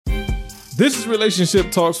This is Relationship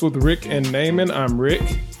Talks with Rick and Naaman. I'm Rick.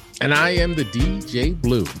 And I am the DJ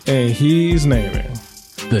Blue. And he's Naaman.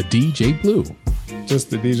 The DJ Blue. Just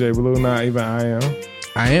the DJ Blue, not even I am.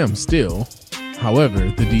 I am still, however,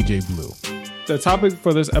 the DJ Blue. The topic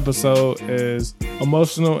for this episode is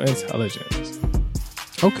emotional intelligence.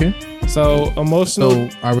 Okay. So, emotional...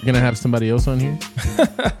 So, are we going to have somebody else on here?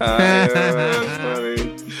 That's funny.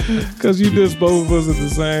 Because you dissed both of us at the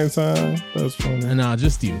same time. That's funny. No,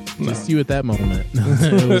 just you. Just you at that moment.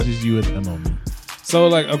 It was just you at that moment. So,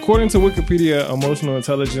 like, according to Wikipedia, emotional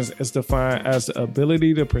intelligence is defined as the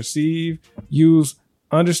ability to perceive, use,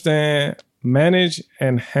 understand, manage,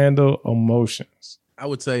 and handle emotions. I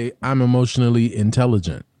would say I'm emotionally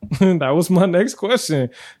intelligent. That was my next question.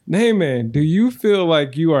 Naaman, do you feel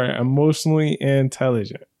like you are emotionally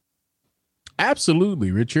intelligent?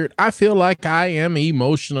 Absolutely, Richard. I feel like I am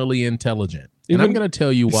emotionally intelligent. And I'm going to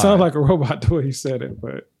tell you why. You sound like a robot the way you said it,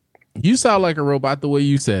 but... You sound like a robot the way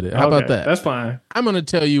you said it. How about that? That's fine. I'm going to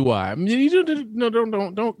tell you why. I mean,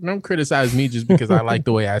 don't criticize me just because I like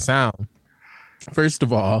the way I sound. First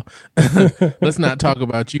of all, let's not talk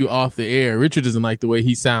about you off the air. Richard doesn't like the way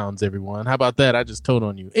he sounds, everyone. How about that? I just told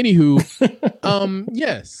on you. Anywho,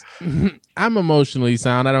 yes, I'm emotionally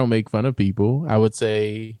sound. I don't make fun of people. I would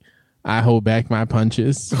say I hold back my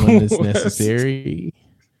punches when it's necessary.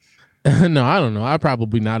 No, I don't know. I'm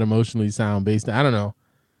probably not emotionally sound I don't know.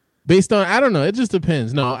 I don't know. It just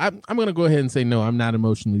depends. No, I'm going to go ahead and say no, I'm not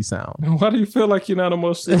emotionally sound. Why do you feel like you're not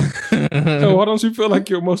emotionally? Why don't you feel like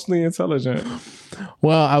you're emotionally intelligent?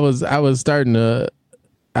 Well, I was starting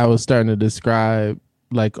to describe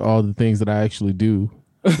like all the things that I actually do.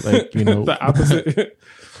 Like, you know, the opposite.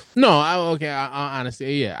 No, I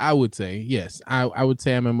honestly, yeah, I would say yes. I would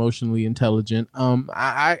say I'm emotionally intelligent.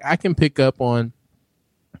 I can pick up on,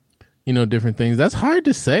 you know, different things. That's hard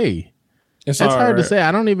to say. It's hard to say.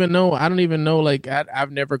 I don't even know. Like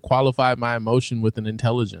I've never qualified my emotion with an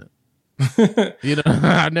intelligent. You know,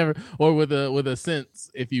 I've never, or with a sense,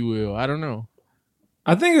 if you will. I don't know.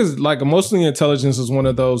 I think it's like emotionally intelligence is one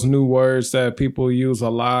of those new words that people use a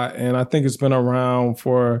lot, and I think it's been around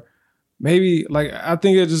for maybe I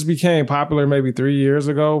think it just became popular maybe 4 years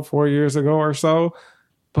ago or so.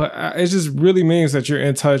 But it just really means that you're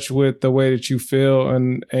in touch with the way that you feel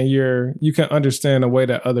and you can understand the way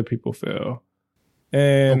that other people feel.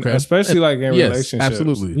 And especially like in relationships.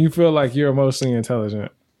 Absolutely. You feel like you're emotionally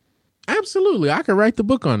intelligent. Absolutely. I could write the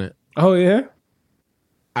book on it. Oh, yeah?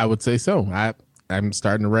 I would say so. I'm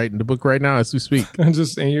starting to write the book right now as we speak.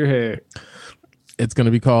 Just in your head. It's going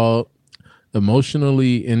to be called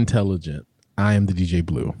Emotionally Intelligent. I am the DJ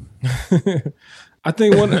Blue. I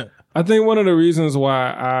think one of the reasons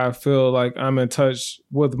why I feel like I'm in touch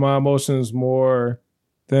with my emotions more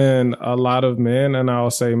than a lot of men, and I'll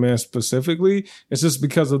say men specifically, it's just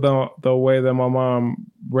because of the way that my mom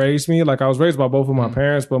raised me. Like I was raised by both of my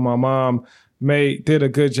parents, but my mom did a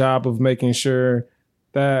good job of making sure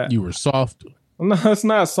that you were soft. No, it's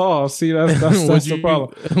not soft. See, that's the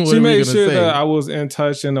problem. She made sure that I was in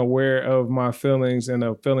touch and aware of my feelings and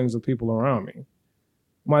the feelings of people around me.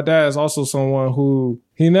 My dad is also someone who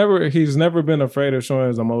he's never been afraid of showing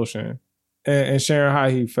his emotion and sharing how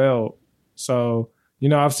he felt. So, you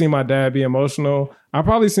know, I've seen my dad be emotional. I've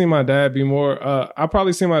probably seen my dad emotional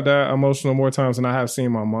more times than I have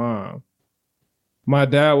seen my mom. My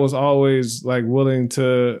dad was always like willing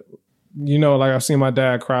to, you know, like I've seen my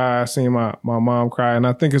dad cry. I've seen my mom cry. And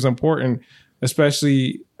I think it's important,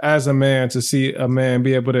 especially as a man, to see a man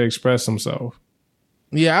be able to express himself.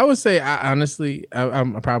 Yeah, I would say honestly,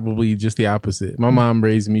 I'm probably just the opposite. My mom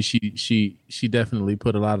raised me. She definitely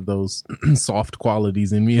put a lot of those soft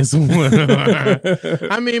qualities in me as well.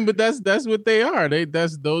 I mean, but that's what they are.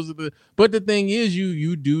 But the thing is,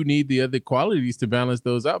 you do need the other qualities to balance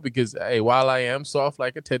those out because hey, while I am soft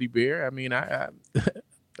like a teddy bear, I mean, I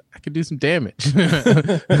could do some damage.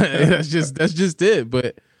 That's just it.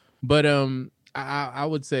 But I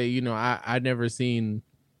would say, you know, I never seen.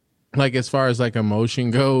 Like as far as like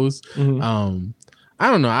emotion goes, I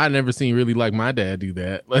don't know. I never seen really like my dad do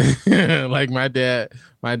that. Like my dad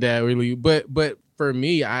really. But for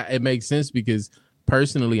me, it makes sense because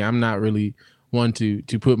personally, I'm not really one to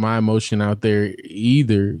put my emotion out there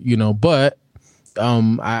either. You know, but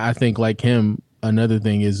I think like him, another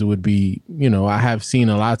thing would be, you know, I have seen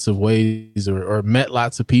lots of ways or met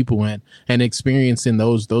lots of people and experiencing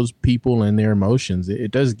those people and their emotions.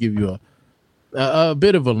 It does give you a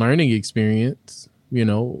bit of a learning experience, you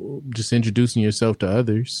know, just introducing yourself to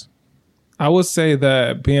others. I would say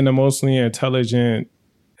that being emotionally intelligent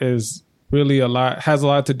is really has a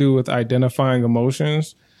lot to do with identifying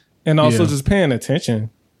emotions and also just paying attention.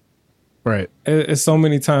 Right. It's so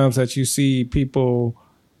many times that you see people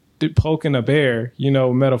poking a bear,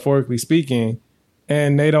 metaphorically speaking,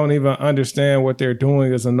 and they don't even understand what they're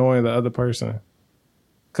doing is annoying the other person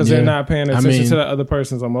because they're not paying attention to the other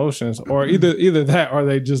person's emotions, or either that or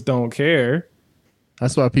they just don't care.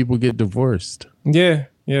 That's why people get divorced. Yeah,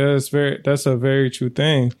 that's a very true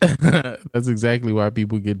thing. That's exactly why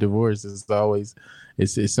people get divorced.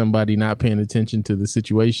 It's somebody not paying attention to the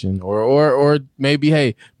situation, or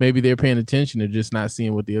maybe they're paying attention, they're just not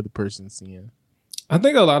seeing what the other person's seeing. I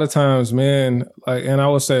think a lot of times men, and I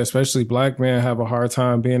would say especially black men, have a hard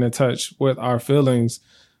time being in touch with our feelings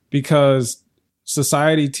because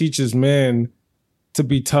society teaches men to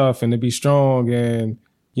be tough and to be strong and,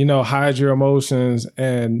 hide your emotions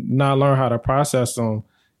and not learn how to process them.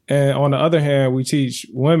 And on the other hand, we teach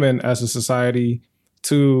women as a society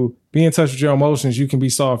to be in touch with your emotions. You can be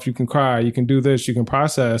soft, you can cry, you can do this, you can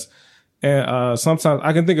process. And sometimes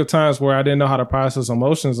I can think of times where I didn't know how to process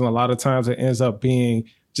emotions, and a lot of times it ends up being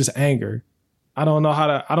just anger. I don't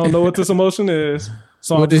know what this emotion is,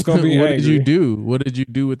 so I'm just gonna be angry. What did you do? What did you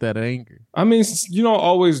do with that anger? I mean, you don't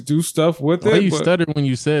always do stuff with it. Why you stuttered when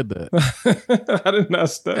you said that? I did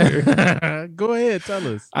not stutter. Go ahead, tell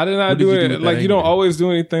us. I did not do it. Like, you don't always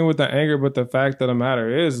do anything with the anger, but the fact of the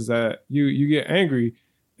matter is that you get angry,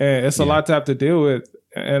 and it's a lot to have to deal with.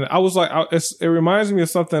 And I was like, it reminds me of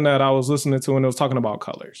something that I was listening to, and it was talking about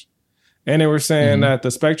colors. And they were saying that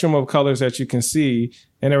the spectrum of colors that you can see,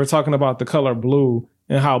 and they were talking about the color blue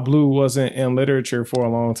and how blue wasn't in literature for a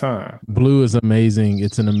long time. Blue is amazing.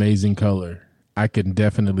 It's an amazing color. I can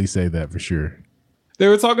definitely say that for sure. They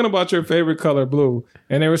were talking about your favorite color, blue,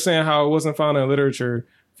 and they were saying how it wasn't found in literature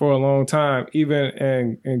for a long time,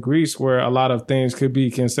 even in Greece, where a lot of things could be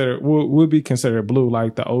considered, would be considered blue,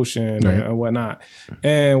 like the ocean and whatnot.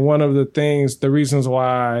 And one of the reasons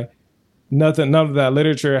why none of that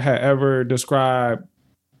literature had ever described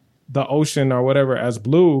the ocean or whatever as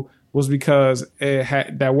blue was because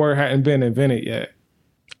that word hadn't been invented yet.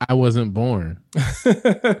 I wasn't born.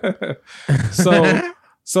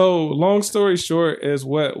 So long story short is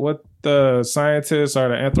what the scientist or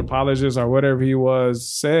the anthropologist or whatever he was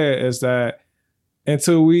said is that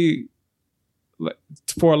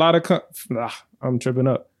for a lot of I'm tripping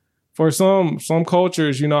up. For some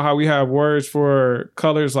cultures, you know how we have words for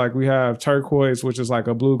colors, like we have turquoise, which is like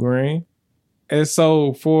a blue-green. And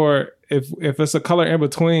so if it's a color in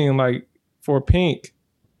between, like for pink,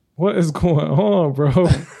 what is going on, bro?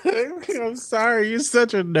 I'm sorry, you're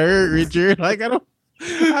such a nerd, Richard.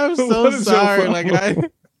 I'm so sorry.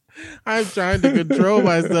 I'm trying to control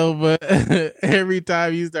myself, but every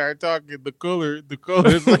time you start talking, the color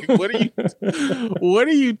is like, what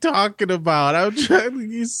are you talking about? I'm trying to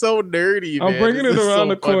be so nerdy, man. I'm bringing it around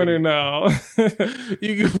the corner now.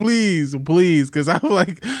 You can please, because I'm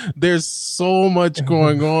like, there's so much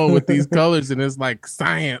going on with these colors, and it's like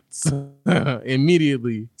science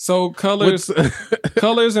immediately. So colors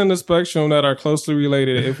in the spectrum that are closely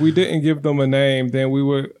related, if we didn't give them a name, then we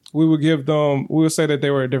would say that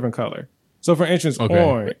they were a different color. So for instance,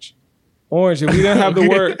 orange. If we didn't have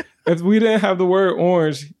the word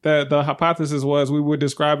orange, that the hypothesis was we would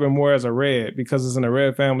describe it more as a red because it's in a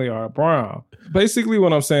red family or a brown. Basically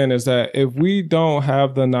what I'm saying is that if we don't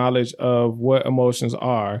have the knowledge of what emotions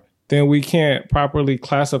are, then we can't properly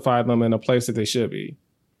classify them in a place that they should be.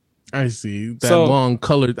 I see. Long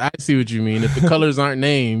color. I see what you mean. If the colors aren't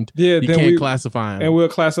named, you can't classify them. And we'll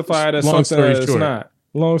classify it as something that it's not.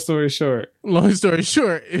 Long story short,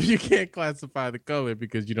 if you can't classify the color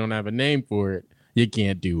because you don't have a name for it, you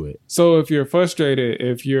can't do it. So if you're frustrated,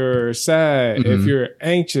 if you're sad, if you're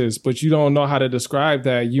anxious, but you don't know how to describe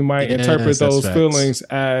that, you might interpret those feelings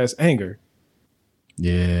as anger.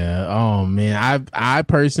 Yeah. Oh man. I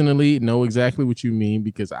personally know exactly what you mean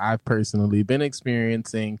because I've personally been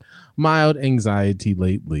experiencing mild anxiety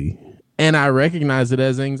lately, and I recognize it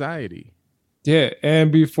as anxiety. Yeah,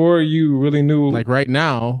 and before you really knew, like right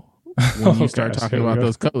now, when you start talking about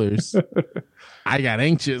those colors, I got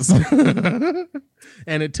anxious.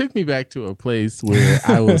 And it took me back to a place where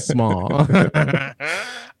I was small.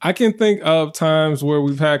 I can think of times where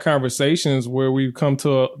we've had conversations where we've come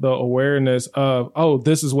to the awareness of,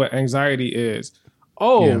 this is what anxiety is.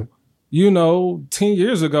 10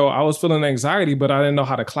 years ago, I was feeling anxiety, but I didn't know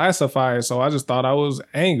how to classify it. So I just thought I was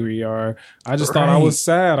angry, or I just thought I was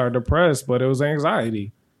sad or depressed, but it was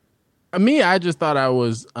anxiety. I just thought I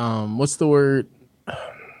was, what's the word?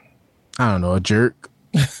 I don't know, a jerk.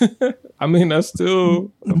 I mean, that's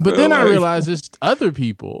still. But then I realized it's other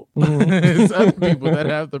people. It's other people that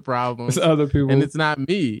have the problem. It's other people, and it's not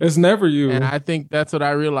me. It's never you. And I think that's what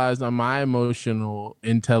I realized on my emotional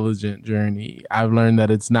intelligent journey. I've learned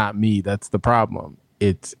that it's not me that's the problem.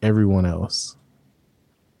 It's everyone else.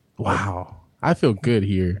 Wow. I feel good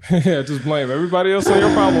here. Yeah, just blame everybody else on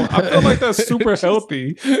your problem. I feel like that's super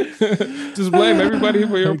healthy. Just blame everybody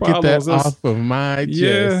for your problems. Get that off of my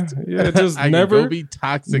chest. Yeah. Just I never can go be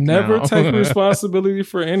toxic. Never now. take responsibility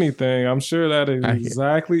for anything. I'm sure that is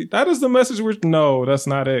exactly that is the message. No, that's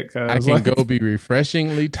not it. I can go be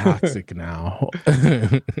refreshingly toxic now.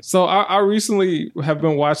 So I recently have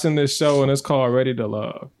been watching this show, and it's called Ready to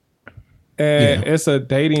Love, and it's a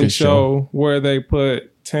dating show where they put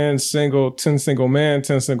 10 single men,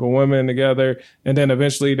 10 single women together, and then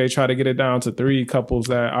eventually they try to get it down to 3 couples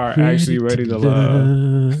that are actually ready to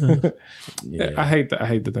love. Yeah. I hate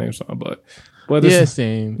the theme song, but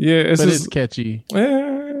same. Yeah, it's catchy.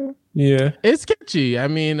 Yeah, it's catchy. I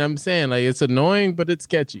mean, I'm saying like it's annoying, but it's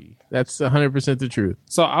catchy. That's 100% the truth.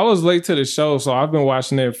 So I was late to the show, so I've been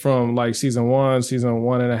watching it from like season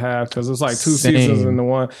 1.5, because it's like 2 seasons in the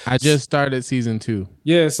one. I just started season 2.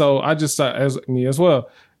 Yeah, so I just as me as well.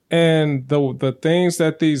 And the things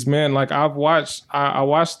that these men, like I watched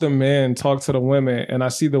the men talk to the women, and I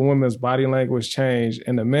see the women's body language change,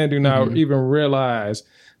 and the men do not even realize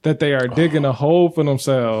that they are digging a hole for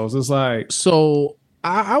themselves. It's like, so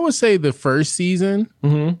I would say the first season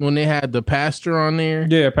when they had the pastor on there.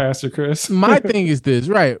 Yeah, Pastor Chris. My thing is this,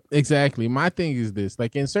 right? Exactly. My thing is this,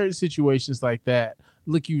 like in certain situations like that,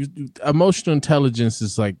 look, emotional intelligence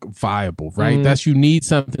is like viable, right? That's, you need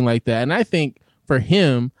something like that. And I think for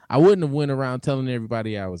him, I wouldn't have went around telling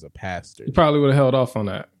everybody I was a pastor. You probably would have held off on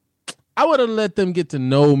that. I would have let them get to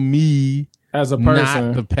know me as a person,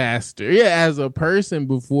 not the pastor. Yeah, as a person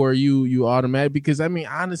before you automatic. Because I mean,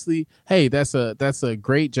 honestly, hey, that's a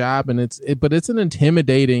great job, and but it's an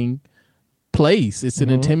intimidating place. It's an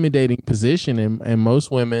intimidating position, and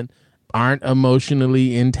most women aren't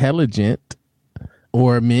emotionally intelligent,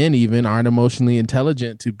 or men even aren't emotionally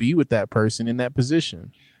intelligent to be with that person in that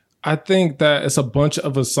position. I think that it's a bunch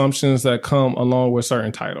of assumptions that come along with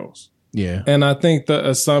certain titles. Yeah. And I think the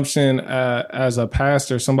assumption as a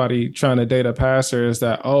pastor, somebody trying to date a pastor, is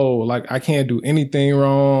that, oh, like I can't do anything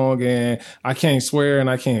wrong, and I can't swear, and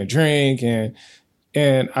I can't drink.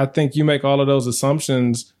 And I think you make all of those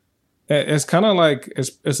assumptions. It's kind of like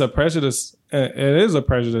it's a prejudice. It is a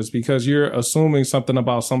prejudice because you're assuming something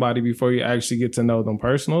about somebody before you actually get to know them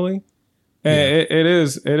personally. And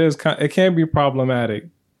it can be problematic.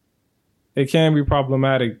 It can be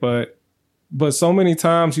problematic, but so many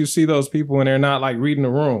times you see those people and they're not like reading the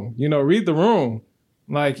room. Read the room.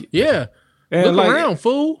 Like, yeah. And look around,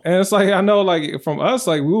 fool. And it's like, I know, like from us,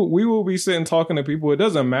 like we will be sitting talking to people. It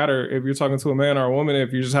doesn't matter if you're talking to a man or a woman,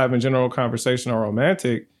 if you're just having general conversation or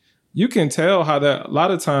romantic. You can tell how that, a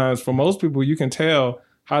lot of times for most people, you can tell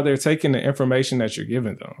how they're taking the information that you're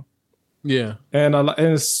giving them. Yeah.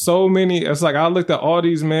 And so many, it's like I looked at all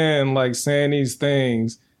these men like saying these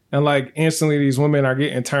things, and like instantly these women are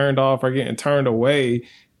getting turned off or getting turned away,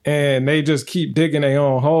 and they just keep digging their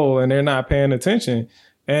own hole and they're not paying attention.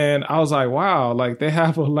 And I was like, wow, like they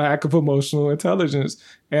have a lack of emotional intelligence.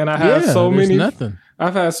 And I have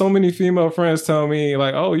I've had so many female friends tell me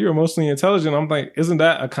like, oh, you're emotionally intelligent. I'm like, isn't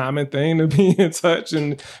that a common thing to be in touch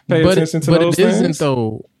and pay attention to those things? But it isn't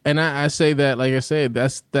though. And I say that, like I said,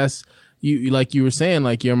 that's you, like you were saying,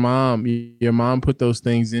 like your mom put those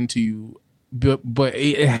things into you. But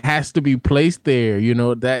it has to be placed there,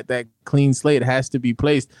 that clean slate has to be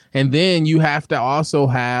placed. And then you have to also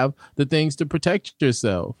have the things to protect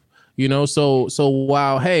yourself, so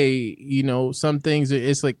while, hey, some things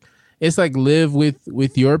it's like live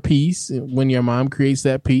with your peace when your mom creates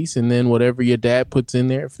that peace, and then whatever your dad puts in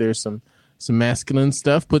there, if there's some masculine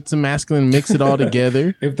stuff, put some masculine, mix it all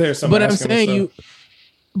together. If there's some,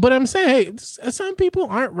 but I'm saying, hey, some people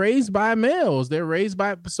aren't raised by males. They're raised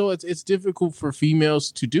by, so it's difficult for females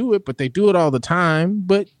to do it, but they do it all the time.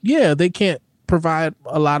 But yeah, they can't provide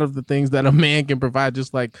a lot of the things that a man can provide,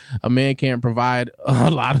 just like a man can't provide a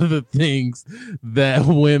lot of the things that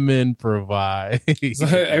women provide. So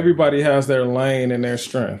everybody has their lane and their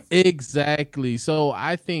strength. Exactly. So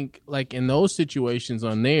I think like in those situations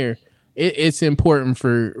on there, it's important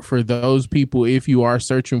for those people, if you are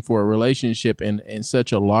searching for a relationship in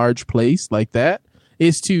such a large place like that,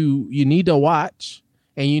 you need to watch,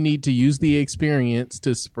 and you need to use the experience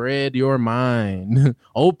to spread your mind,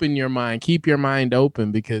 open your mind, keep your mind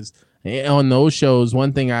open, because on those shows,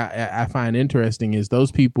 one thing I find interesting is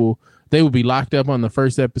those people, they will be locked up on the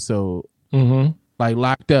first episode. Mm-hmm. like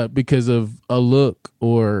locked up because of a look,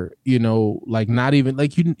 or like not even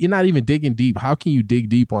like you're not even digging deep. How can you dig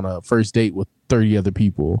deep on a first date with 30 other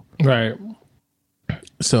people? Right.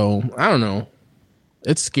 So I don't know.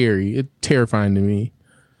 It's scary. It's terrifying to me.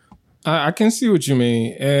 I can see what you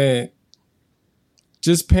mean, and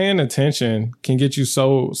just paying attention can get you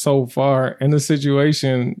so far in the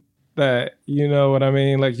situation that, you know what I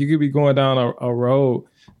mean? Like, you could be going down a road,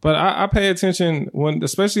 but I pay attention when,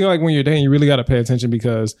 especially like when you're dating, you really got to pay attention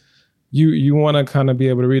because you want to kind of be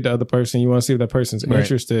able to read the other person. You want to see if that person's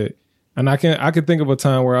interested. And I can think of a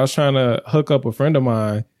time where I was trying to hook up a friend of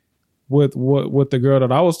mine with the girl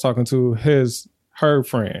that I was talking to, her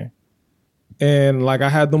friend. And like I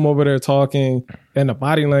had them over there talking, and the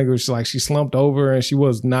body language, like she slumped over and she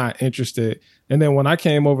was not interested. And then when I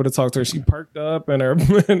came over to talk to her, she perked up and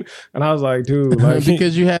and I was like, dude, like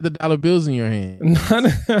because you had the dollar bills in your hand. I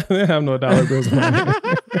didn't have no dollar bills in my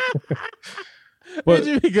hand.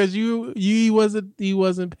 But because he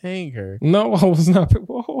wasn't paying her. No, I was not.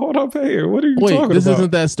 Hold on, pay her. What are you talking about? This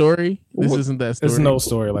isn't that story. This isn't that story. It's no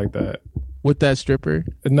story like that. With that stripper?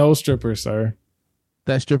 No stripper, sir.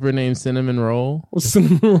 That stripper named Cinnamon Roll.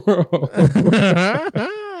 Cinnamon Roll.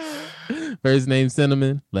 First name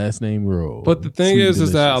Cinnamon, last name Roll. But the thing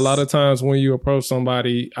is that a lot of times when you approach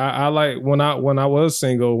somebody, I like when I was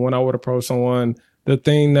single, when I would approach someone, the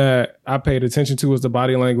thing that I paid attention to was the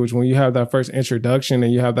body language. When you have that first introduction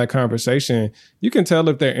and you have that conversation, you can tell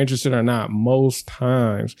if they're interested or not most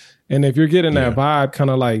times. And if you're getting that vibe, kind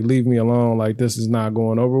of like, leave me alone, like this is not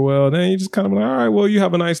going over well, then you just kind of like, all right, well, you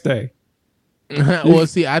have a nice day. Well,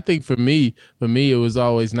 see, I think for me, it was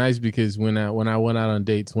always nice because when I went out on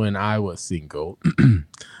dates when I was single,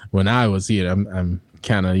 when I was here, I'm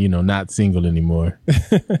kind of not single anymore.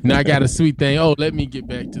 Now I got a sweet thing. Oh, let me get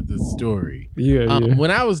back to the story. Yeah. When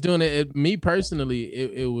I was doing it, me personally,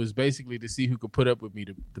 it was basically to see who could put up with me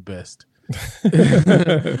the best.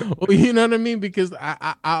 Well, you know what I mean? Because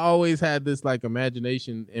I always had this like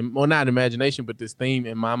imagination, and well, not imagination, but this theme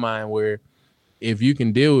in my mind where, if you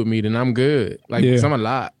can deal with me, then I'm good. Like, cause I'm a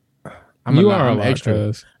lot. I'm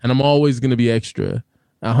extra, and I'm always gonna be extra,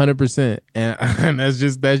 100%. And that's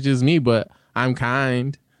just me. But I'm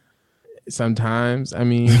kind. Sometimes, I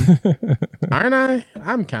mean, aren't I?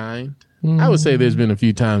 I'm kind. I would say there's been a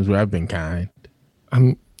few times where I've been kind.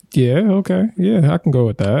 Yeah. Okay. Yeah, I can go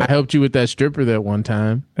with that. I helped you with that stripper that one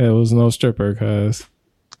time. It was no stripper, cause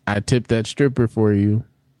I tipped that stripper for you.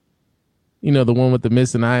 You know, the one with the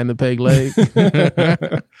missing eye and the peg leg.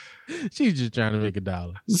 She's just trying to make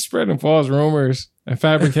 $1. Spreading false rumors and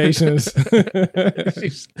fabrications.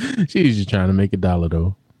 she's just trying to make $1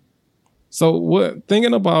 though. So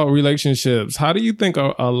thinking about relationships, how do you think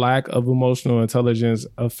a lack of emotional intelligence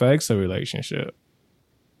affects a relationship?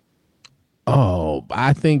 Oh,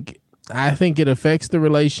 I think it affects the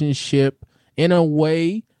relationship in a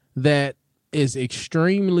way that is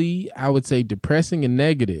extremely, I would say, depressing and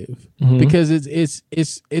negative, because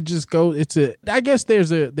it just goes. I guess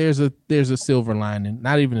there's a silver lining,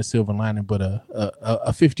 not even a silver lining, but a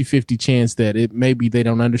 50-50 chance that maybe they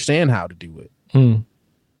don't understand how to do it.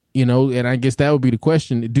 And I guess that would be the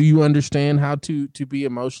question. Do you understand how to be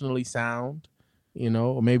emotionally sound?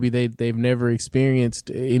 Or maybe they've never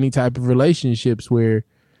experienced any type of relationships where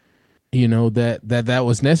that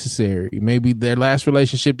was necessary. Maybe their last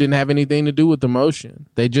relationship didn't have anything to do with emotion.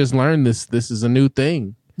 They just learned this is a new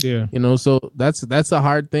thing. Yeah. So that's a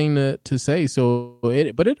hard thing to say. So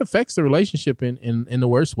but it affects the relationship in the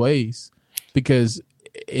worst ways, because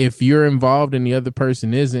if you're involved and the other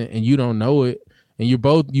person isn't, and you don't know it, and you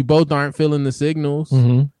both aren't feeling the signals,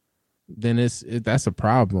 then that's a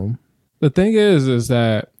problem. The thing is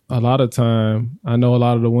that a lot of time, I know a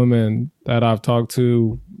lot of the women that I've talked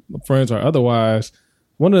to, friends or otherwise,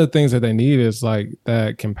 one of the things that they need is like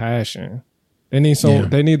that compassion. They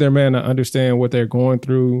need their man to understand what they're going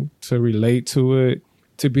through, to relate to it,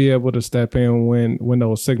 to be able to step in when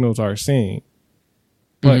those signals are seen.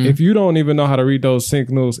 But if you don't even know how to read those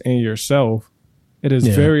signals in yourself, it is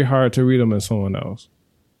very hard to read them in someone else.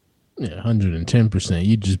 Yeah, 110%.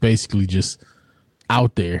 You just basically just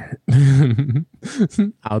out there.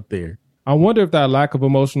 Out there. I wonder if that lack of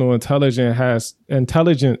emotional intelligence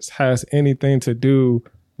has anything to do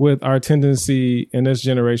with our tendency in this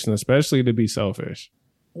generation, especially to be selfish.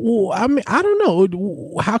 Well, I mean, I don't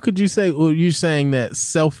know. How could you say? Well, you're saying that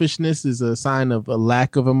selfishness is a sign of a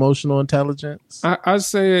lack of emotional intelligence? I'd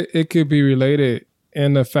say it could be related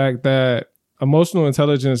in the fact that emotional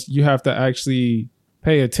intelligence, you have to actually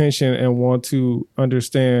pay attention and want to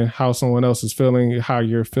understand how someone else is feeling, how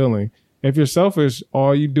you're feeling. If you're selfish,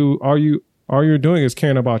 all you're doing is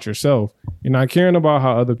caring about yourself. You're not caring about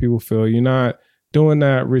how other people feel. You're not doing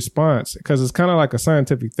that response, because it's kind of like a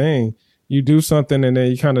scientific thing. You do something and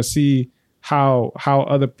then you kind of see how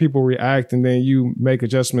other people react, and then you make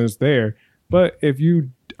adjustments there. But if you're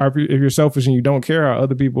selfish and you don't care how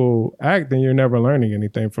other people act, then you're never learning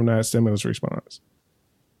anything from that stimulus response.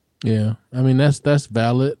 Yeah, I mean that's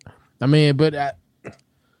valid. I mean, but I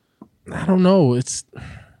don't know. It's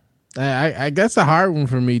I guess a hard one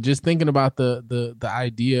for me, just thinking about the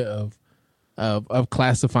idea of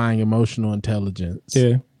classifying emotional intelligence.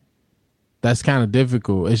 Yeah, that's kind of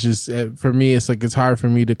difficult. It's just for me, it's like it's hard for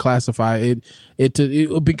me to classify it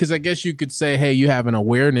because I guess you could say, hey, you have an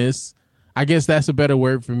awareness. I guess that's a better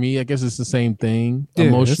word for me. I guess it's the same thing. Yeah,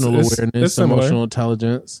 emotional awareness, emotional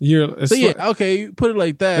intelligence. Okay, you put it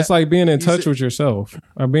like that. It's like being in touch with yourself,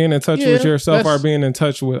 or being in touch with yourself, or being in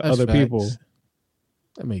touch with other people.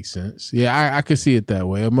 That makes sense. Yeah, I could see it that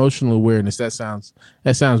way. Emotional awareness. That sounds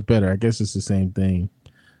better. I guess it's the same thing.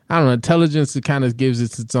 I don't know. Intelligence, it kind of gives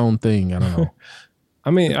it its own thing. I don't know.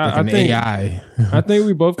 I mean, like I think AI. I think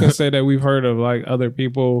we both can say that we've heard of like other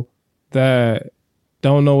people that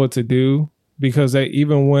don't know what to do, because they,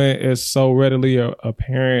 even when it's so readily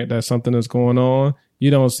apparent that something is going on, you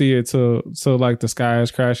don't see it till like the sky is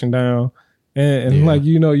crashing down, and like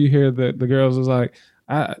you hear the girls is like,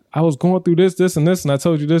 I was going through this and this, and I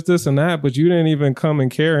told you this and that, but you didn't even come and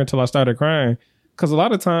care until I started crying. Because a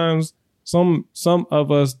lot of times, some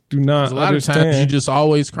of us do not understand. A lot of times you're just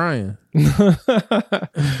always crying.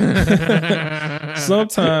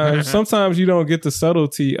 Sometimes you don't get the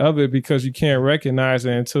subtlety of it because you can't recognize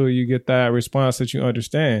it until you get that response that you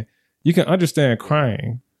understand. You can understand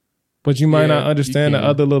crying, but you might not understand the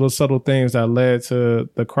other little subtle things that led to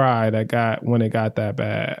the cry when it got that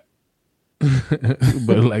bad.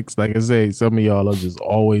 But like I say, some of y'all are just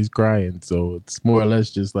always crying, so it's more or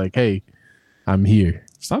less just like, hey, I'm here.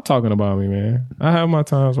 Stop talking about me, man. I have my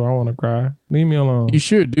times where I want to cry. Leave me alone. You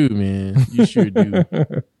sure do, man. You sure do.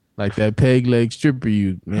 Like that peg leg stripper,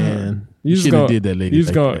 man. You should have did that lady. You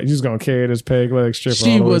just gonna carry this peg leg stripper.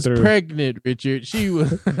 She was pregnant, Richard. She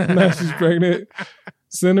was. Now she's pregnant.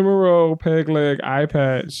 Cinnamon roll, peg leg, eye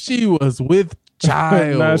patch. She was with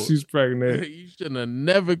child. Now she's pregnant. You should have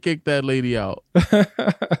never kicked that lady out.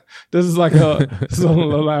 This is like some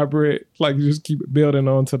elaborate, like you just keep building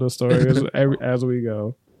onto the story as we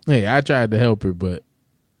go. Hey, I tried to help her, but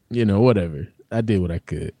whatever. I did what I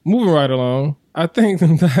could. Moving right along, I think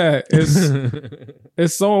that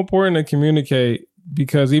it's so important to communicate,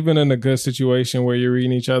 because even in a good situation where you're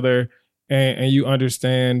reading each other and you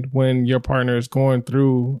understand when your partner is going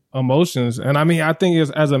through emotions. And I mean, I think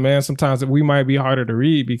as a man, sometimes we might be harder to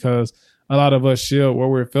read because a lot of us shield what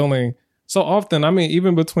we're feeling so often. I mean,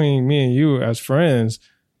 even between me and you as friends,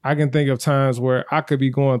 I can think of times where I could be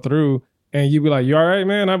going through and you be like, you all right,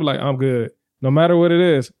 man? I'd be like, I'm good. No matter what it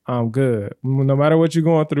is, I'm good. No matter what you're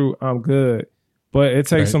going through, I'm good. But it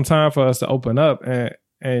takes some time for us to open up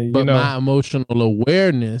and my emotional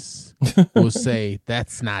awareness will say,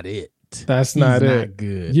 that's not it. That's not it. Not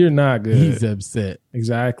good. You're not good. He's upset.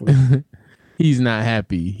 Exactly. He's not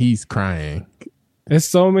happy. He's crying. It's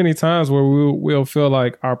so many times where we'll feel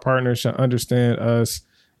like our partner should understand us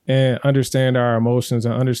and understand our emotions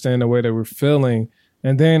and understand the way that we're feeling.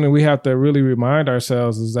 And then we have to really remind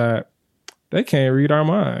ourselves is that they can't read our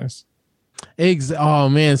minds. Oh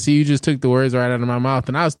man, see, you just took the words right out of my mouth.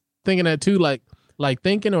 And I was thinking that too, like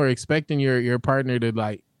thinking or expecting your partner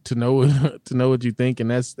to know what you think, and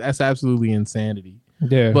that's absolutely insanity.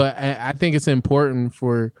 Yeah. But I think it's important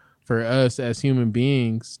for us as human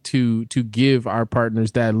beings to give our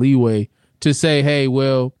partners that leeway to say, hey,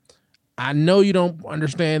 well, I know you don't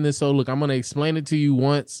understand this, so look, I'm gonna explain it to you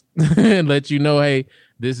once and let you know, hey,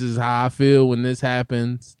 this is how I feel when this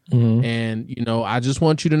happens. Mm-hmm. And I just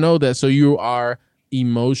want you to know that so you are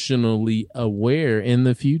emotionally aware in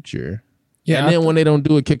the future. Yeah, and then when they don't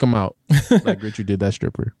do it, kick them out. Like Richard did that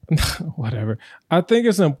stripper. Whatever. I think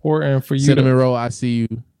it's important for you Cinnamon roll, I see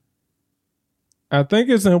you. I think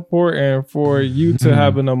it's important for you to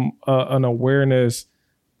have an awareness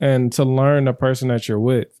and to learn the person that you're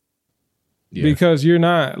with. Yeah. Because you're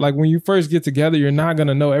not, like, when you first get together, you're not going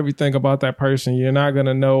to know everything about that person. You're not going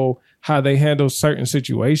to know how they handle certain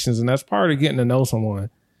situations. And that's part of getting to know someone.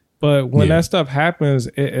 But when that stuff happens,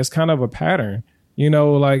 it's kind of a pattern.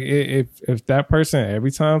 Like if that person,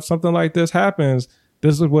 every time something like this happens,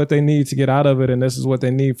 this is what they need to get out of it. And this is what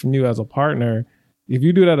they need from you as a partner. If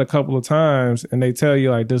you do that a couple of times and they tell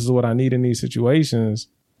you like, this is what I need in these situations,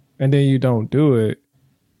 and then you don't do it,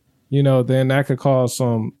 then that could cause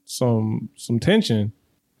some tension.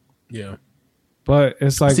 Yeah. But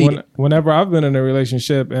it's like whenever I've been in a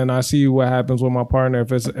relationship and I see what happens with my partner,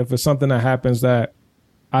 if it's something that happens that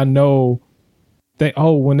I know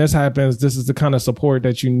when this happens, this is the kind of support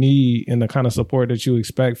that you need and the kind of support that you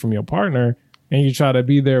expect from your partner, and you try to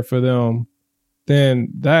be there for them, then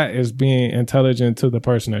that is being intelligent to the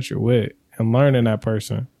person that you're with and learning that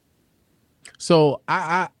person. So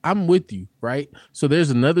I'm with you, right? So there's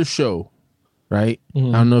another show, right? I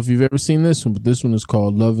don't know if you've ever seen this one, but this one is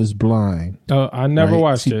called Love is Blind. I never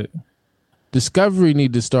watched it. Discovery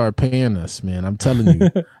need to start paying us, man. I'm telling you.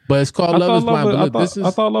 But it's called Love is Blind.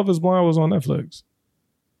 I thought Love is Blind was on Netflix.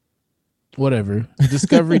 Whatever.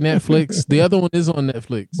 Discovery, Netflix. The other one is on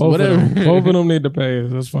Netflix. Both of them need to pay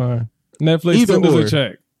us. That's fine. Netflix send us a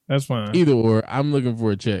check. That's fine. Either or. I'm looking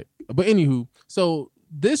for a check. But anywho, so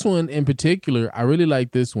this one in particular, I really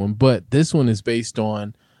like this one. But this one is based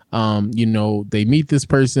on, they meet this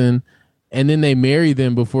person and then they marry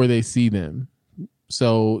them before they see them.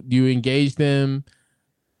 So you engage them.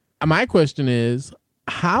 My question is,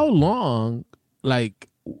 how long,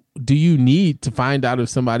 do you need to find out if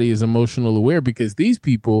somebody is emotional aware? Because these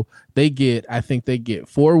people, I think they get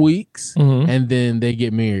 4 weeks and then they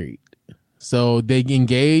get married. So they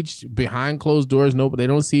engage behind closed doors. No, they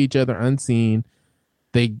don't see each other unseen.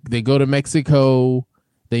 They go to Mexico,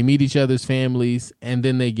 they meet each other's families, and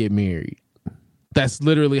then they get married. That's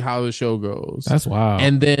literally how the show goes. That's wild.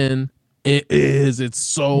 And then it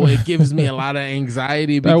gives me a lot of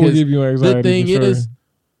anxiety because that will give you anxiety. The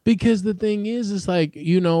thing is, it's like,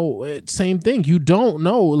 same thing. You don't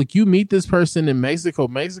know. Like, you meet this person in Mexico.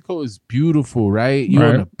 Mexico is beautiful, right? You're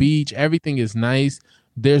on a beach. Everything is nice.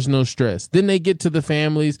 There's no stress. Then they get to the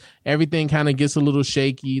families. Everything kind of gets a little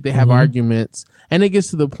shaky. They have arguments. And it gets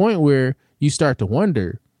to the point where you start to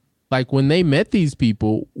wonder, like, when they met these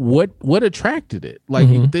people, what attracted it?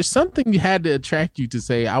 Like, there's something you had to attract you to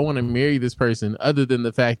say, I want to marry this person, other than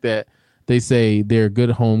the fact that they say they're a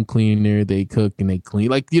good home cleaner, they cook and they clean.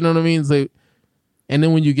 Like, you know what I mean? It's like, and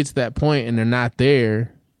then when you get to that point and they're not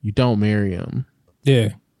there, you don't marry them. Yeah.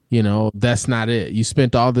 That's not it. You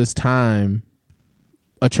spent all this time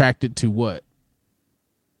attracted to what?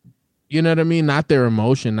 You know what I mean? Not their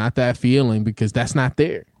emotion, not that feeling, because that's not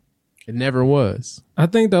there. It never was. I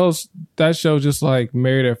think that show, just like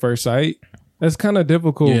Married at First Sight, that's kind of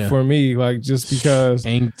difficult for me, like, just because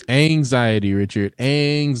anxiety, Richard,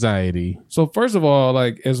 anxiety. So first of all,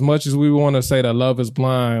 like, as much as we want to say that love is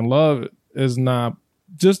blind, love is not.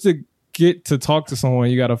 Just to get to talk to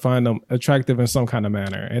someone, you got to find them attractive in some kind of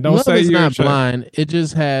manner. And don't say you're not blind. It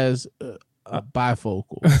just has a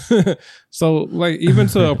bifocal. So, like, even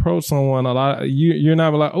to approach someone, a lot you're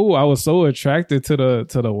not like, oh, I was so attracted to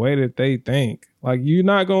the way that they think. Like, you're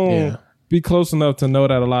not going to be close enough to know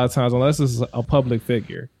that a lot of times, unless it's a public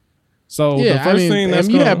figure. So the first thing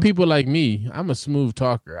you have people like me. I'm a smooth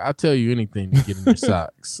talker. I'll tell you anything to get in your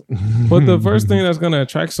socks. But the first thing that's going to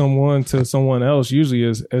attract someone to someone else usually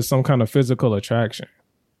is some kind of physical attraction.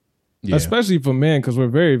 Yeah. Especially for men, because we're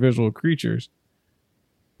very visual creatures.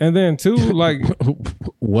 And then too, like,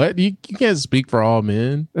 what? You can't speak for all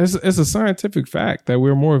men. It's a scientific fact that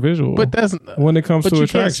we're more visual. But that's when it comes to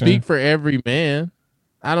attraction. Can't speak for every man.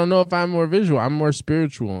 I don't know if I'm more visual. I'm more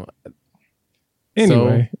spiritual.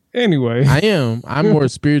 Anyway, I am. I'm more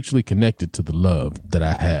spiritually connected to the love that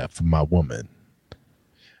I have for my woman.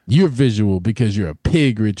 You're visual because you're a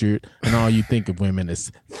pig, Richard, and all you think of women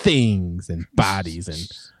is things and bodies and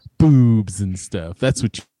boobs and stuff. That's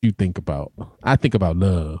what you think about. I think about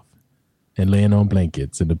love and laying on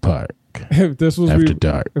blankets in the park. If this was after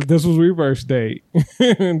dark, if this was reverse date,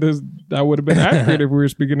 that would have been accurate if we were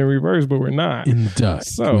speaking in reverse, but we're not. In the dark,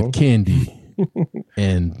 with Candy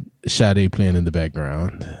and Sade playing in the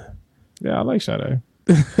background. Yeah, I like Sade.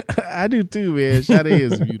 I do too, man. Sade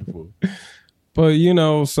is beautiful. But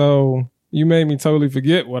so you made me totally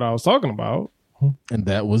forget what I was talking about, and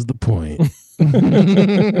that was the point.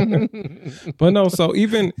 But no, so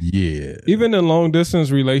even in long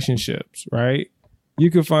distance relationships, right? You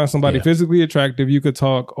could find somebody physically attractive. You could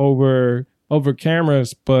talk over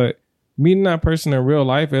cameras, but meeting that person in real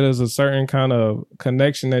life, it is a certain kind of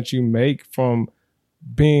connection that you make from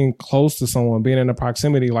being close to someone, being in the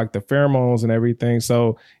proximity, like the pheromones and everything.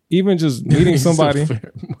 So even just meeting somebody,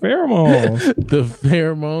 pheromones. The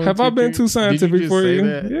pheromones. Have I been too scientific for you?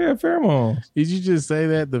 That? Yeah, pheromones. Did you just say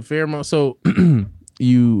that? The pheromones. So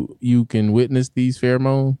you can witness these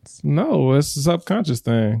pheromones? No, it's a subconscious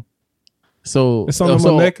thing. So it's on a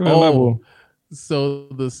molecular level. So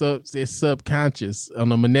it's subconscious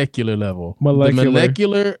on a molecular level.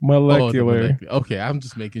 Molecular. Okay, I'm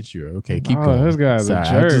just making sure. Okay, keep going. This guy's a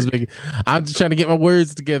jerk. I'm just trying to get my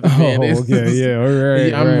words together, man. Okay, yeah, all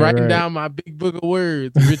right. I'm writing down my big book of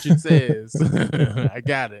words. Richard says, I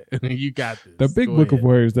got it. You got this. The big book of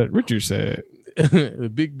words that Richard said.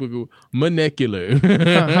 The big book molecular.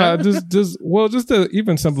 Just to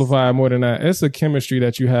even simplify it more than that, it's a chemistry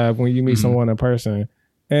that you have when you meet someone in person.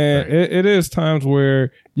 And it is times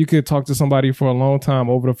where you could talk to somebody for a long time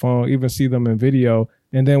over the phone, even see them in video.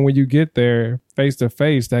 And then when you get there face to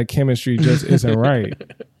face, that chemistry just isn't right.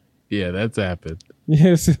 Yeah, that's happened.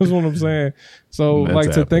 Yes, that's what I'm saying. So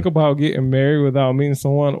to think about getting married without meeting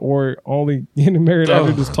someone, or only getting married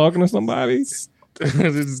after just talking to somebody.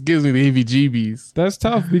 It just gives me the heebie-jeebies. That's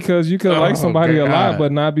tough because you could like somebody a lot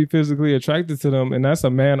but not be physically attracted to them, and that's a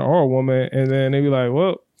man or a woman, and then they be like,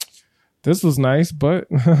 well, this was nice, but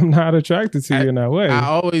I'm not attracted to you in that way. I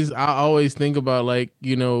always think about, like,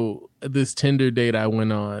 you know, this Tinder date I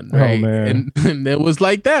went on, right? Oh, man. And it was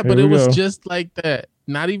like that, but it was just like that.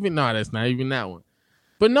 That's not even that one.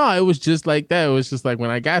 But no, it was just like that. It was just like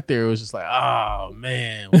when I got there, it was just like, oh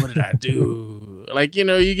man, what did I do? Like, you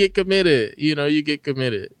know, you get committed.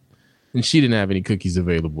 And she didn't have any cookies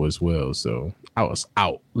available as well, so I was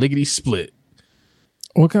out. Lickety split.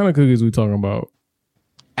 What kind of cookies we talking about?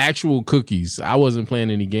 Actual cookies. I wasn't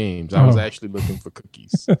playing any games. I was actually looking for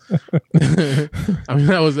cookies. I mean,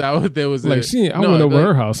 there was like I went over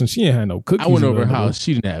her house and she ain't had no cookies. I went over her house.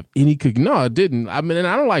 She didn't have any cookies. No, I didn't. I mean, and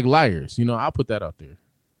I don't like liars. You know, I'll put that out there.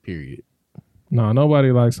 Period. No,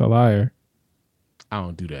 nobody likes a liar. I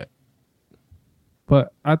don't do that.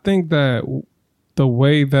 But I think that the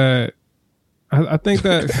way that I think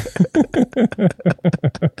that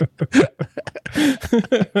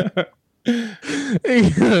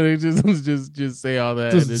they just say all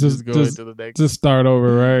that and just go into the next. Just start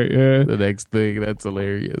over, right? Yeah. The next thing. That's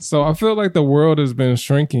hilarious. So I feel like the world has been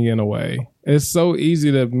shrinking in a way. It's so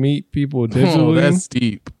easy to meet people digitally. Oh, that's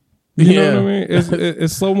deep. You know what I mean?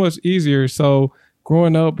 It's so much easier. So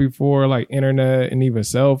growing up before like internet and even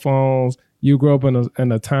cell phones, you grew up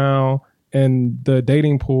in a town, and the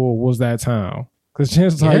dating pool was that town. Because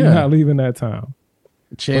chances are you're not leaving that town.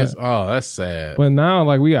 That's sad. But now,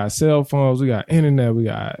 like, we got cell phones, we got internet, we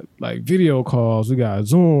got like video calls, we got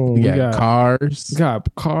Zoom, we got cars, we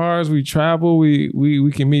got cars. We travel,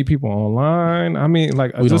 we can meet people online. I mean,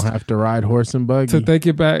 like, we don't have to ride horse and buggy. To take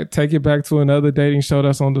it back to another dating show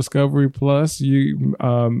that's on Discovery Plus.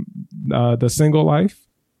 The Single Life.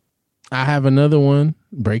 I have another one,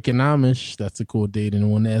 Breaking Amish. That's a cool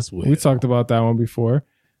dating one as well. We talked about that one before,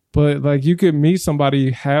 but like, you could meet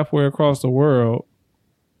somebody halfway across the world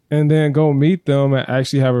and then go meet them and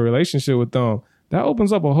actually have a relationship with them. That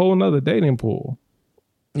opens up a whole nother dating pool.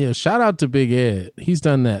 Yeah, shout out to Big Ed. He's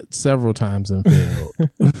done that several times and failed.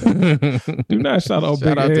 Do not shout out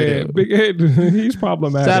Big Ed. Big Ed, he's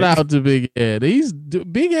problematic. Shout out to Big Ed.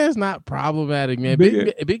 Big Ed's not problematic, man.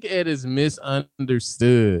 Big Ed is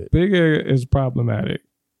misunderstood. Big Ed is problematic.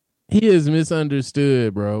 He is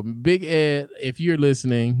misunderstood, bro. Big Ed, if you're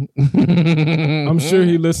listening. I'm sure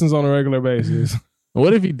he listens on a regular basis.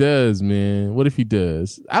 What if he does, man? What if he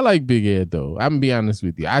does? I like Big Ed, though. I'm gonna be honest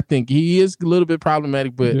with you. I think he is a little bit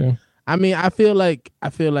problematic, but I mean, I feel like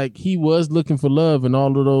he was looking for love in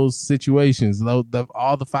all of those situations. All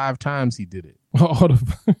the 5 times he did it. All 5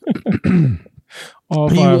 times.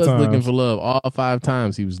 He was looking for love. All 5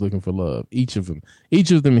 times he was looking for love. Each of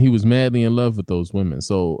them, he was madly in love with those women.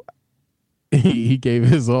 So he gave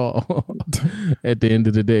his all at the end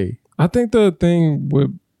of the day. I think the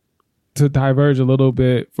thing to diverge a little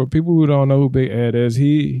bit, for people who don't know who Big Ed is,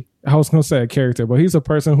 I was going to say a character, but he's a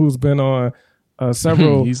person who's been on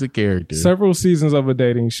several he's a character, several seasons of a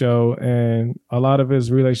dating show, and a lot of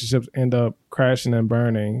his relationships end up crashing and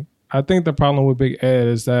burning. I think the problem with Big Ed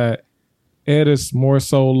is that Ed is more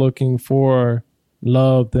so looking for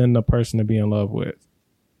love than the person to be in love with.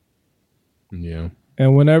 Yeah.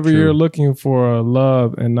 And whenever you're looking for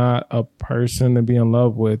love and not a person to be in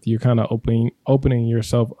love with, you're kind of opening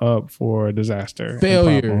yourself up for disaster,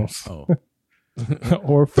 failure,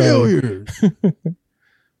 or failure.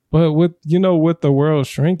 But with the world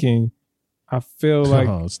shrinking, I feel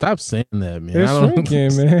like stop saying that, man. It's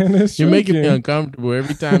shrinking, man. You're making me uncomfortable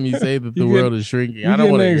every time you say that the world is shrinking. I don't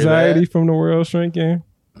want to hear anxiety from the world shrinking.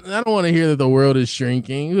 I don't want to hear that the world is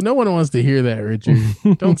shrinking. No one wants to hear that, Richard.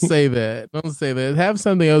 Don't say that. Don't say that. Have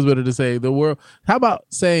something else better to say. The world. How about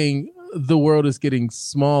saying the world is getting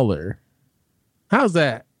smaller? How's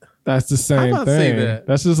that? That's the same thing. Say that?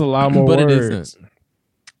 That's just a lot more words. It isn't.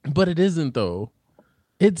 But it isn't, though.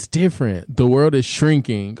 It's different. The world is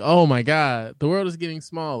shrinking. Oh my God. The world is getting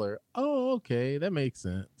smaller. Oh, okay. That makes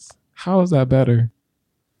sense. How is that better?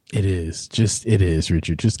 It is. It is,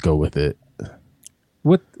 Richard. Just go with it.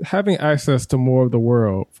 With having access to more of the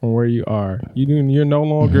world from where you are, you're no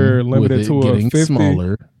longer limited to a 50.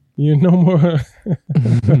 Smaller. You're no more.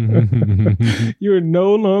 You're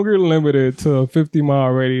no longer limited to a 50-mile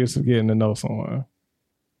radius of getting to know someone.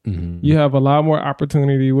 Mm-hmm. You have a lot more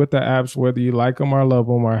opportunity with the apps, whether you like them or love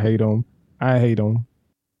them or hate them. I hate them.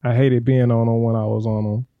 I hated being on them when I was on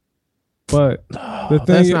them. But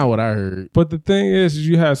that's not what I heard. But the thing is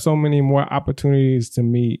you have so many more opportunities to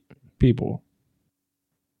meet people.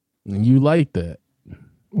 And you like that.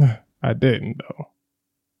 I didn't, though.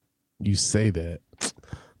 You say that.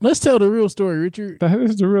 Let's tell the real story, Richard. That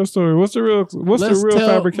is the real story. What's the real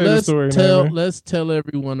fabricated story, man? Let's tell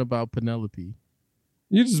everyone about Penelope.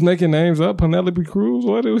 You just making names up? Penelope Cruz?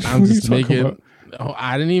 What are I'm just you talking making. about? Oh,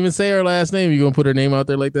 I didn't even say her last name. You gonna put her name out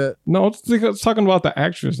there like that? No, I'm just talking about the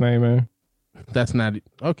actress name, man. That's not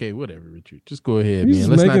okay. Whatever, Richard. Just go ahead, You man.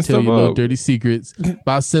 Let's not tell you little dirty secrets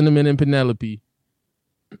about Cinnamon and Penelope.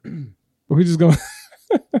 We just going.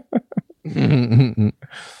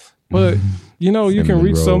 But you know, you can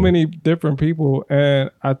reach so many different people,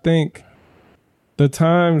 and I think the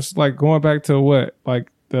times, like going back to what,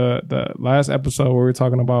 like the last episode where we were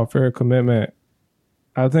talking about fair commitment.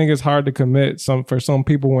 I think it's hard to commit for some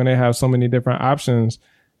people when they have so many different options,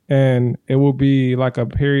 and it will be like a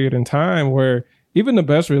period in time where even the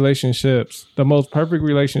best relationships, the most perfect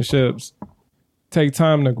relationships, take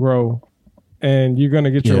time to grow, and you're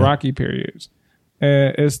gonna get your rocky periods.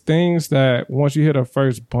 And it's things that once you hit a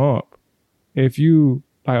first bump, if you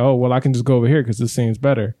like, oh, well, I can just go over here because this seems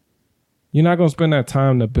better. You're not going to spend that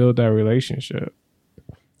time to build that relationship.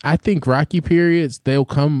 I think rocky periods, they'll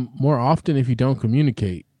come more often if you don't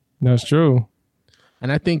communicate. That's true.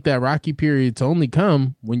 And I think that rocky periods only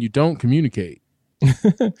come when you don't communicate.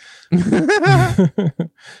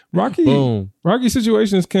 Rocky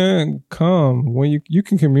situations can come when you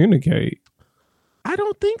can communicate. I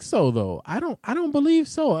don't think so, though. I don't believe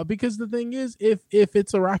so, because the thing is, if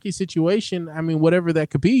it's a rocky situation, I mean, whatever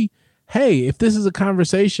that could be, hey, if this is a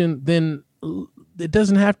conversation, then it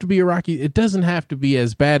doesn't have to be a rocky. It doesn't have to be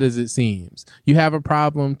as bad as it seems. You have a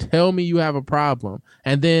problem. Tell me you have a problem,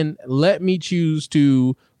 and then let me choose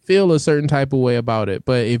to feel a certain type of way about it.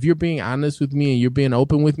 But if you're being honest with me and you're being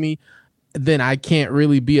open with me, then I can't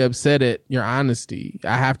really be upset at your honesty.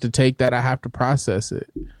 I have to take that. I have to process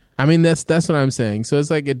it. I mean, that's what I'm saying. So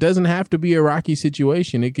it's like, it doesn't have to be a rocky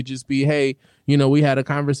situation. It could just be, hey, you know, we had a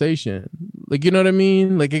conversation. Like, you know what I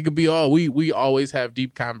mean? Like, it could be, oh, we always have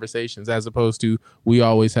deep conversations, as opposed to we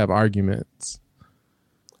always have arguments.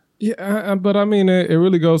 Yeah, but I mean, it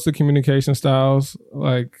really goes to communication styles.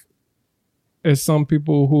 Like, it's some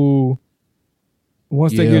people who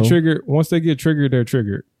once they get triggered, they're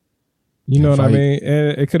triggered. You know what I mean?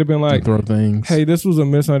 And it could have been like, hey, this was a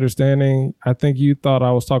misunderstanding. I think you thought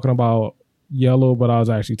I was talking about yellow, but I was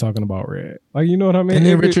actually talking about red. Like, you know what I mean? And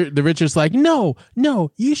then Richard's like, no,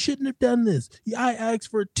 you shouldn't have done this. I asked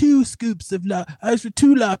for 2 scoops of I asked for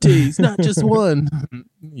 2 lattes, not just one.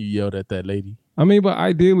 You yelled at that lady. I mean, but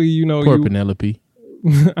ideally, you know, poor Penelope.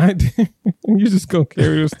 You just gonna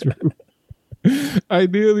carry us through.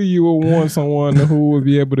 Ideally, you would want someone who would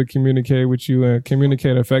be able to communicate with you and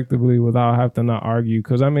communicate effectively without having to argue.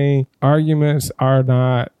 Because I mean, arguments are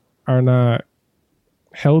not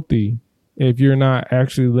healthy if you're not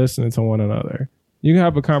actually listening to one another. You can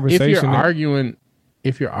have a conversation.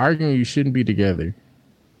 If you're arguing, you shouldn't be together.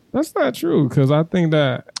 That's not true, because I think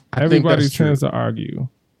that everybody tends to argue.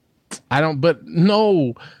 But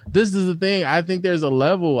no, this is the thing. I think there's a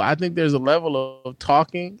level of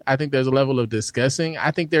talking. I think there's a level of discussing.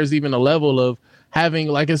 I think there's even a level of having,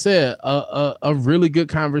 like I said, a really good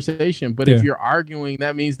conversation. But if you're arguing,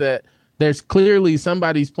 that means that there's clearly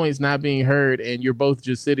somebody's points not being heard, and you're both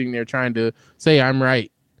just sitting there trying to say, I'm right.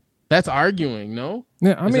 That's arguing, no?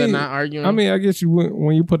 Yeah, is that not arguing? I mean, I guess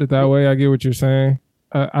when you put it that way, I get what you're saying.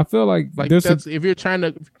 I feel like that's, if you're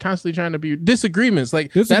constantly trying to be disagreements,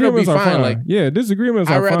 like that'll be fine. Like,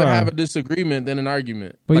 disagreements are fine. I'd rather have a disagreement than an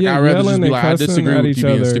argument. But like, yeah, I'd rather just be like, I disagree with you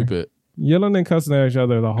being stupid. Yelling and cussing at each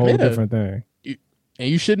other is a whole different thing. And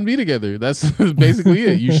you shouldn't be together. That's basically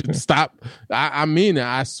it. You should stop. I mean it.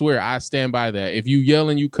 I swear. I stand by that. If you yell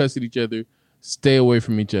and you cuss at each other, stay away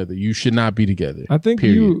from each other. You should not be together. I think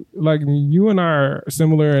you and I are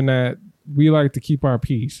similar in that we like to keep our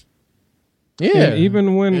peace. Yeah, and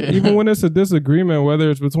even when it's a disagreement,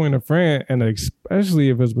 whether it's between a friend and especially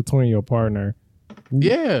if it's between your partner,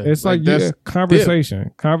 it's like conversation.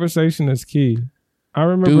 Dip. Conversation is key. I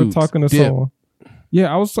remember talking to someone.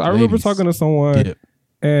 Yeah, I remember talking to someone,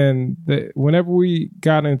 and whenever we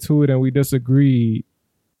got into it and we disagreed,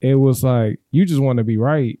 it was like, you just want to be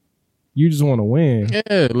right, you just want to win.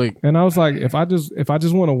 Yeah, and I was like, if I just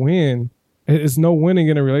want to win, it's no winning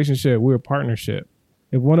in a relationship. We're a partnership.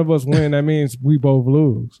 If one of us win, that means we both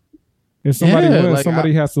lose. If somebody wins, like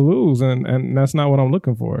somebody has to lose, and that's not what I'm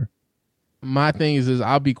looking for. My thing is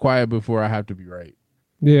I'll be quiet before I have to be right.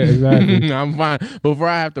 Yeah, exactly. I'm fine. Before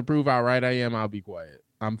I have to prove how right I am, I'll be quiet.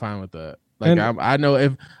 I'm fine with that. Like I know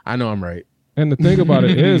I'm right. And the thing about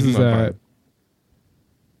it is that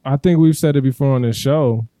I think we've said it before on this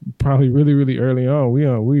show, probably really, really early on.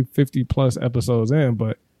 We 50 plus episodes in,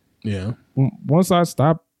 but yeah, once I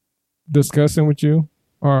stop discussing with you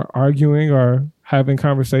or arguing or having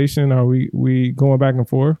conversation, or we going back and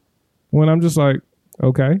forth, when I'm just like,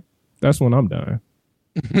 okay, that's when I'm done.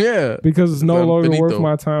 Yeah, because it's no longer worth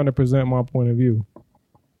my time to present my point of view.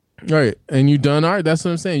 Right, and you done art. That's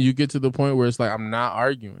what I'm saying. You get to the point where it's like I'm not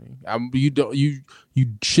arguing. You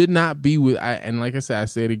should not be with. And like I said, I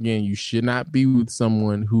say it again. You should not be with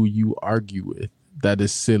someone who you argue with. That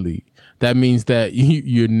is silly. That means that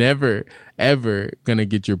you're never ever gonna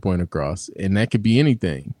get your point across, and that could be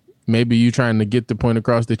anything. Maybe you're trying to get the point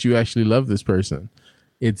across that you actually love this person.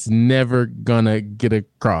 It's never gonna get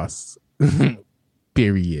across.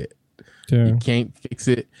 Period. Yeah. You can't fix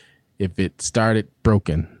it if it started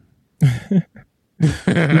broken. You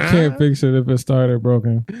can't fix it if it started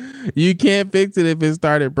broken. You can't fix it if it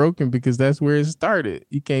started broken because that's where it started.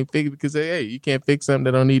 You can't fix it because hey, you can't fix something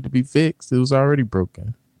that don't need to be fixed. It was already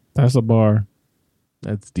broken. That's a bar.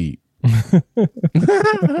 That's deep.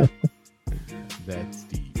 That's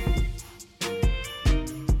deep.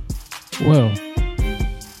 Well,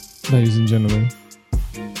 ladies and gentlemen,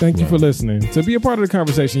 thank you for listening. To be a part of the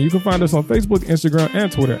conversation, you can find us on Facebook, Instagram,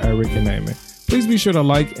 and Twitter at Rick and Naaman. Please be sure to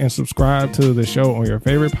like and subscribe to the show on your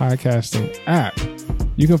favorite podcasting app.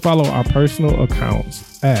 You can follow our personal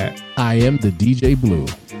accounts at I am the DJ Blue.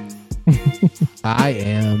 I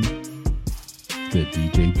am the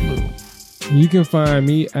DJ Blue. You can find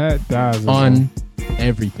me at Dazism. On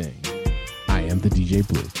everything. I am the DJ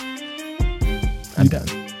Blue. I'm done.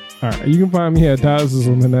 All right. You can find me at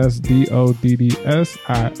Dazism, and that's DODDSISM.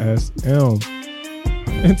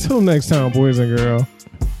 Until next time, boys and girls.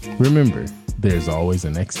 Remember, there's always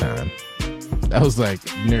a next time. That was like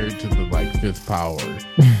nerd to the fifth power.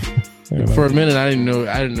 For a minute, I didn't know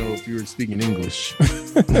if you were speaking English.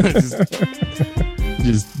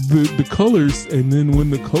 just the colors, and then when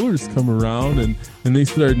the colors come around and they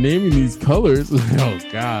start naming these colors, oh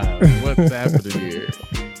God, what's happening here?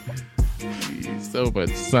 Jeez, so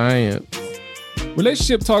much science.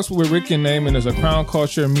 Relationship Talks with Rick and Naaman is a Crown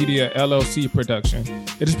Culture Media LLC production.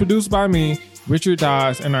 It is produced by me, Richard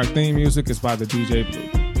Dawes, and our theme music is by the DJ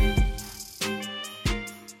Blue.